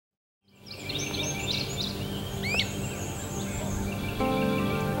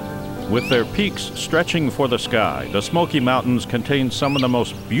With their peaks stretching for the sky, the Smoky Mountains contain some of the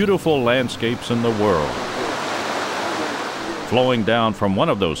most beautiful landscapes in the world. Flowing down from one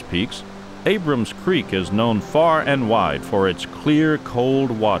of those peaks, Abrams Creek is known far and wide for its clear,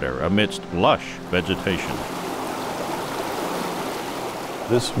 cold water amidst lush vegetation.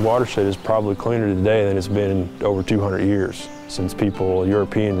 This watershed is probably cleaner today than it's been in over 200 years since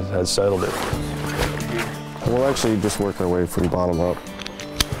Europeans had settled it. We'll actually just work our way from bottom up.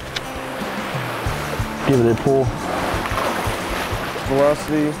 Give it a pull.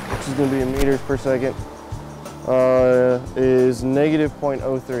 Velocity, which is going to be in meters per second, is negative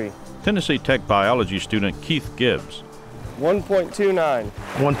 0.03. Tennessee Tech biology student Keith Gibbs 1.29.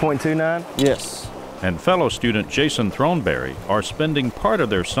 1.29? Yes. and fellow student Jason Throneberry are spending part of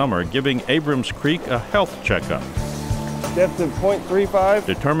their summer giving Abrams Creek a health checkup. Depth of 0.35.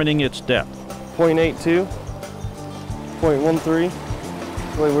 Determining its depth. 0.82. 0.13.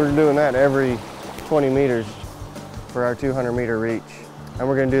 We're doing that every 20 meters for our 200-meter reach. And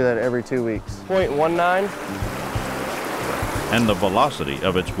we're going to do that every 2 weeks. 0.19. And the velocity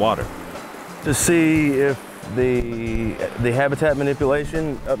of its water. To see if the habitat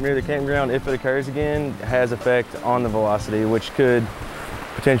manipulation up near the campground, if it occurs again, has effect on the velocity, which could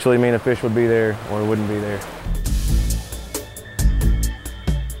potentially mean a fish would be there or wouldn't be there.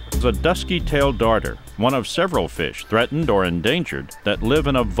 It's a dusky-tailed darter, one of several fish threatened or endangered that live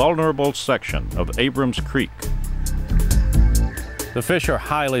in a vulnerable section of Abrams Creek. The fish are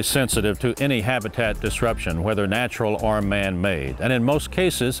highly sensitive to any habitat disruption, whether natural or man-made. And in most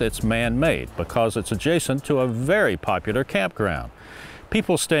cases, it's man-made because it's adjacent to a very popular campground.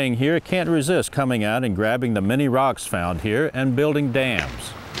 People staying here can't resist coming out and grabbing the many rocks found here and building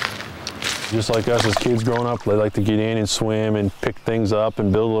dams. Just like us as kids growing up, they like to get in and swim and pick things up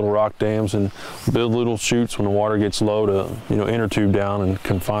and build little rock dams and build little chutes when the water gets low to, inner tube down and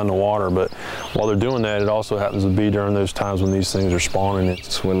confine the water. But while they're doing that, it also happens to be during those times when these things are spawning.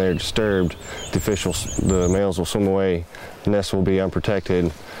 It's when they're disturbed, the males will swim away, the nest will be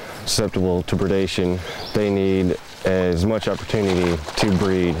unprotected, susceptible to predation. They need as much opportunity to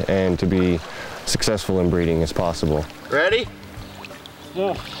breed and to be successful in breeding as possible. Ready?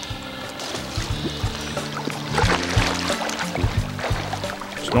 Yeah.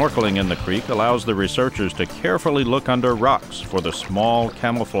 Snorkeling in the creek allows the researchers to carefully look under rocks for the small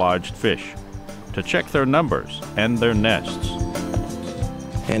camouflaged fish, to check their numbers and their nests.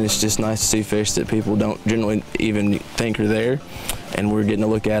 And it's just nice to see fish that people don't generally even think are there, and we're getting to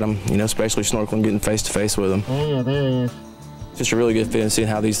look at them, especially snorkeling, getting face to face with them. It's just a really good feeling seeing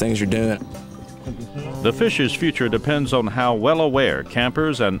how these things are doing. The fish's future depends on how well aware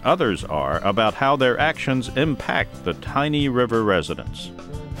campers and others are about how their actions impact the tiny river residents.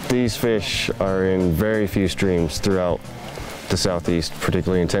 These fish are in very few streams throughout the Southeast,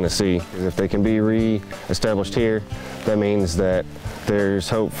 particularly in Tennessee. If they can be re-established here, that means that there's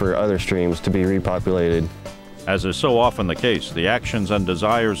hope for other streams to be repopulated. As is so often the case, the actions and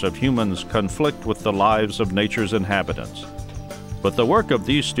desires of humans conflict with the lives of nature's inhabitants. But the work of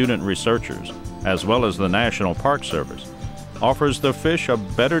these student researchers, as well as the National Park Service, offers the fish a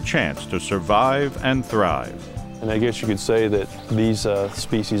better chance to survive and thrive. And I guess you could say that these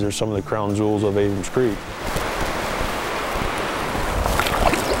species are some of the crown jewels of Abrams Creek.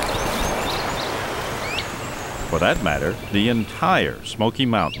 For that matter, the entire Smoky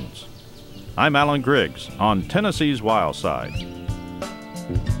Mountains. I'm Alan Griggs on Tennessee's Wild Side.